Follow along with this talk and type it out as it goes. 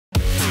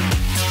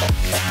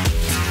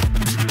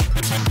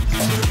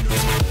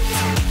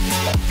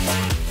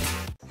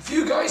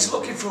guys,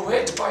 looking for a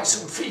way to buy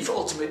some FIFA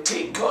Ultimate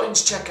Team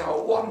coins? Check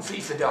out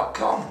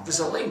onefifa.com. There's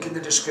a link in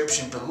the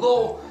description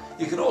below.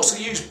 You can also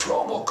use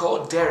promo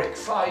code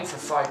Derek5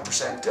 for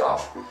 5%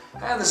 off.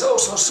 And there's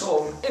also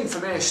some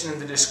information in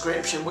the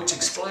description which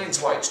explains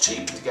why it's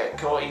cheaper to get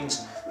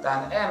coins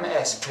than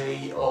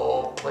MSP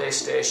or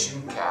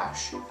PlayStation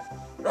Cash.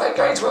 Right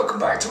guys, welcome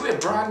back to a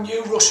brand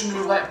new Russian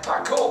Roulette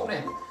pack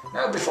opening.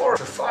 Now before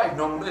the 5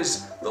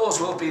 numbers, those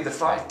will be the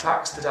 5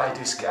 packs that I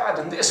discard,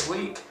 and this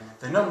week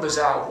the numbers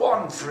are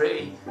 1,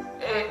 3,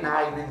 8,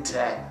 9 and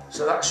 10.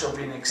 So that should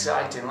be an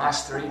exciting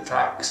last 3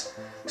 packs.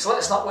 So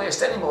let's not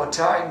waste any more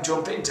time,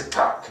 jump into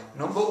pack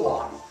number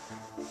 1.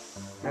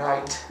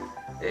 Right,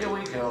 here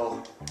we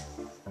go.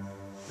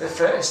 The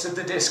first of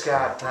the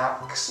discard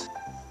packs.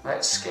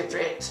 Let's skip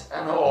it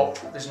and hope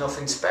there's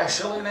nothing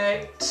special in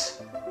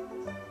it.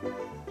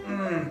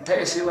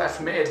 Pacey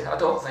left mid, I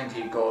don't think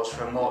he goes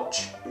for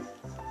much.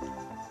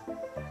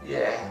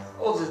 Yeah,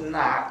 other than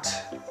that,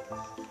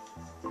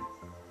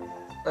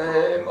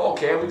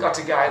 okay, we got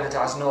a guy that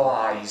has no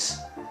eyes.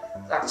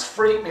 That's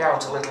freaked me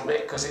out a little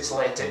bit because it's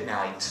late at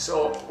night,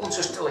 so we'll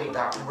just delete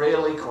that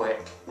really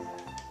quick.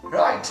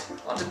 Right,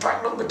 on to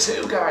pack number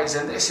 2 guys,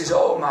 and this is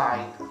all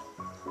mine.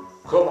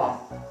 Come on,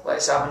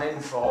 let's have an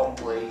inform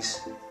please.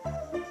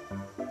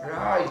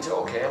 Right,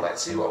 okay,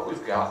 let's see what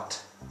we've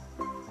got.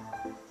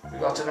 We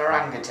got an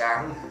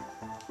orangutan,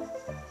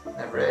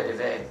 never heard of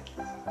him,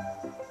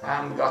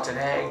 and we got an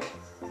egg,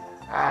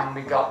 and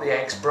we got the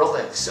egg's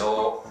brother,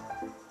 so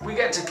we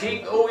get to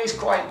keep, oh he's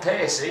quite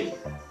pacey.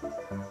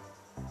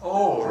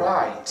 Oh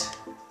right,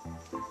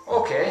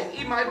 okay,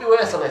 he might be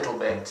worth a little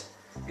bit.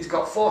 He's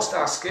got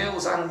 4-star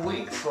skills and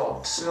weak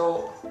foot,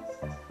 so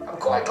I'm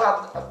quite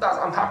glad,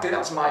 I'm happy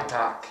that's my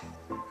pack.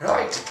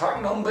 Right,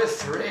 pack number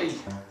 3,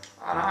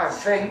 and I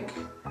think,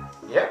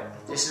 yep,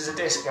 this is a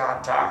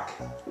discard pack.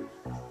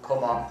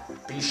 Come on,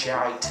 be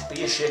shite,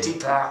 be a shitty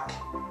pack.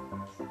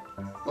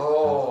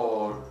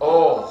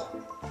 Oh,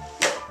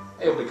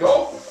 here we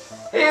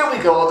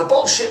go, the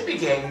bullshit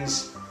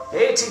begins.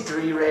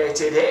 83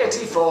 rated,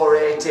 84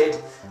 rated,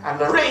 and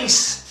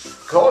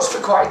Larice goes for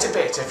quite a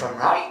bit if I'm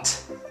right.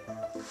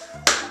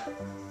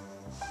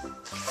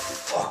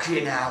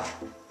 Fucking hell.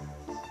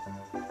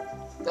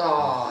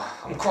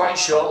 Oh, I'm quite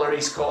sure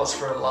Larice goes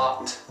for a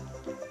lot.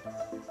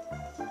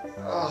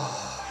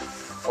 Oh,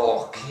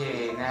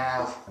 fucking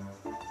hell.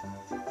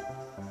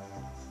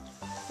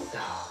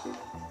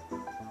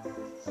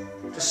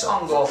 Does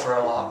Son go for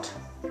a lot?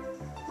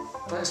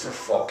 Plays for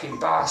fucking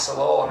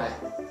Barcelona.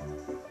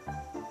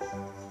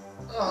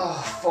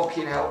 Oh,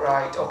 fucking hell,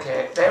 right,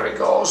 okay, there it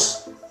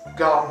goes.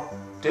 Gone.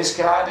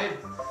 Discarded.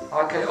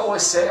 Like I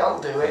always say, I'll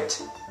do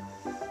it.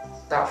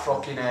 That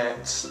fucking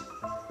hurts.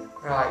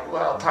 Right,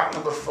 well, pack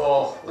number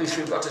 4. At least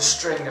we've got a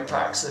string of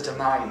packs that are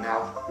mine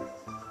now.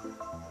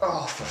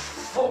 Oh, for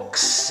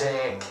fuck's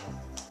sake.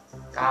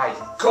 Aye,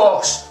 of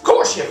course,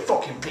 you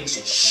fucking piece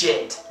of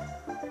shit.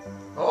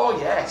 Oh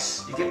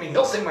yes, you give me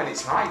nothing when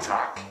it's my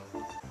pack.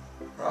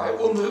 Right,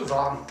 we'll move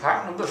on.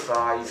 Pack number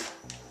 5.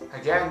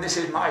 Again, this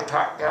is my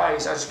pack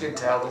guys, as you can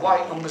tell. The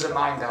white numbers are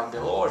mine down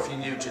below if you're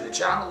new to the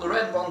channel. The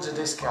red ones are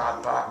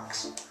discard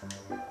packs.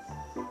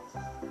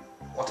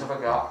 What have I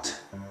got?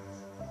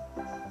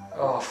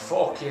 Oh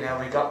fucking hell,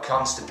 we got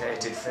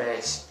constipated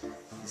face.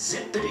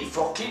 Zippity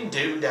fucking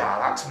doodah,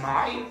 that's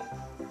mine.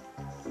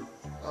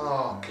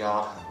 Oh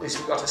god, at least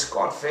we got a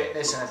squad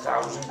fitness and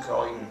 1,000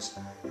 coins.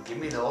 Give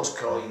me those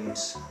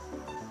coins.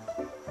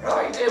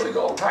 Right, here we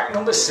go, pack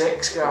number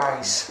 6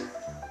 guys.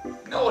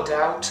 No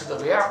doubt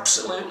there'll be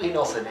absolutely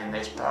nothing in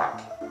this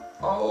pack.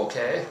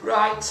 Okay,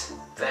 right,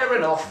 fair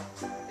enough.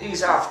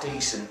 He's half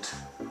decent.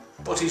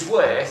 But he's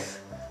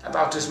worth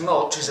about as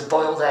much as a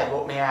boiled egg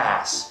up my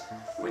arse,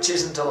 which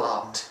isn't a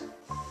lot.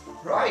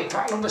 Right,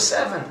 pack number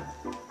 7.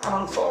 And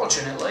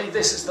unfortunately,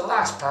 this is the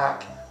last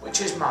pack,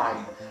 which is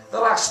mine. The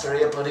last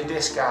 3 are bloody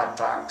discard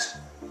packs.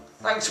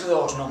 Thanks for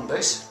those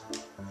numbers.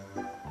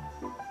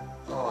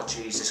 Oh,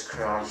 Jesus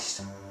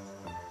Christ.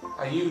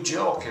 Are you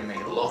joking me?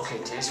 Look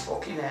at his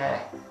fucking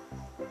hair.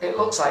 It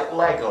looks like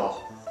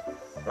Lego.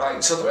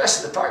 Right, so the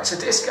rest of the packs are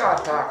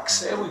discard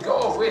packs. Here we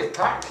go with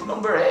pack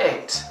number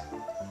 8.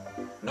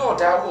 No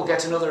doubt we'll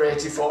get another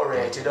 84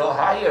 rated or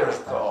higher,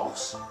 of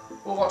course.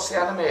 We'll watch the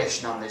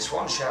animation on this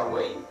one, shall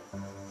we?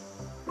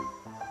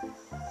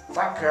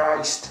 Thank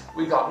Christ,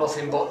 we got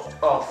nothing but...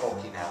 oh,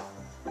 fucking hell.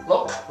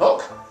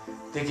 Look,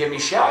 they give me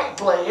shite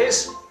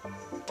players.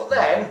 But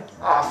then,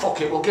 fuck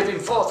it, we'll give him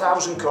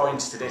 4,000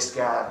 coins to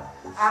discard.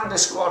 And a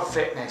squad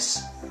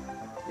fitness.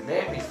 You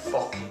made me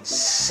fucking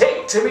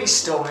sick to me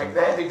stomach.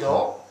 There they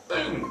go.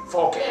 Boom,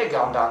 4K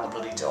gone down the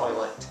bloody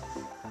toilet.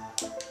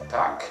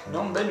 Pack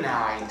number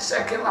 9,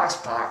 second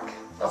last pack.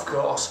 Of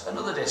course,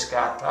 another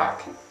discard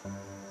pack.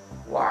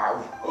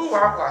 Wow. Oh,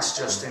 Outlast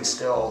just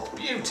installed.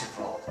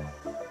 Beautiful.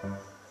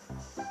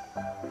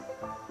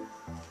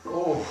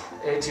 Oh,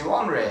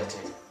 81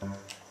 rated.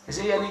 Is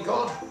he any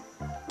good?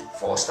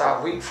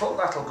 4-star weak foot,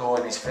 that'll go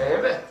in his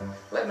favour.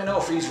 Let me know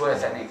if he's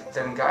worth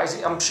anything,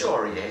 guys. I'm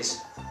sure he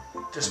is.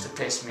 Just to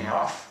piss me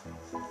off.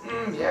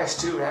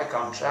 Yes, 2 rare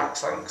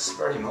contracts, thanks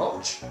very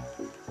much.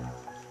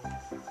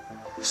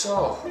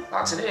 So,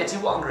 that's an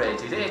 81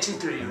 rated,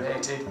 83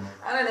 rated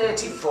and an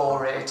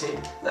 84 rated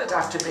that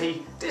have to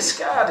be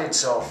discarded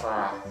so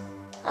far.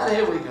 And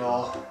here we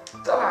go,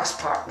 the last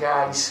pack,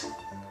 guys.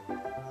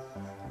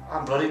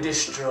 I'm bloody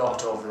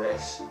distraught over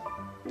this.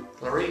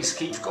 Lloris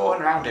keeps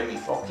going round in me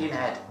fucking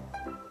head.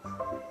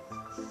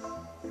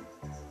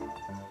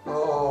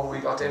 Oh, we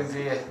got him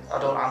via, I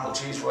don't know how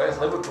much he's worth.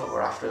 Liverpool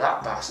were after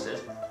that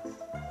bastard.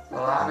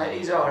 Well,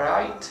 he's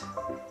alright.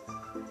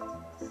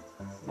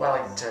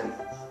 Wellington.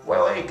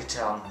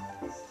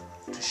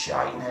 It's a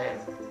shite name.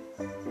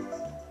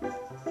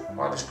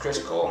 Why does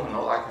Chris Coleman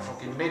look like a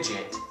fucking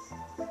midget?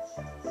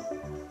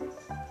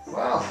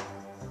 Well,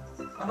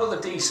 another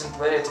decent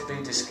player to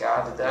be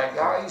discarded there,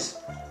 guys.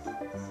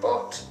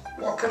 But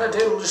what can I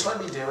do? Just let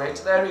me do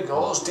it. There he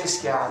goes,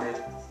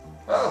 discarded.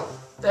 Well,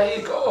 there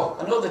you go.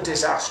 Another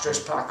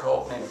disastrous pack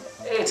opening.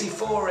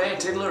 84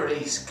 rated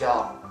Lloris,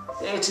 gone.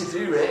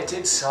 83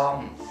 rated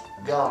Son,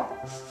 gone.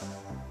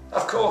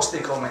 Of course they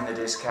come in the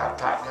discard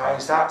pack,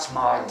 guys. That's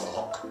my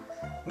luck.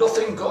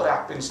 Nothing good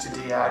happens to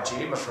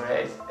DRG, I'm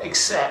afraid,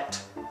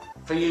 except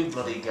for you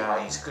bloody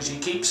guys, because you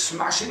keep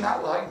smashing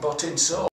that like button so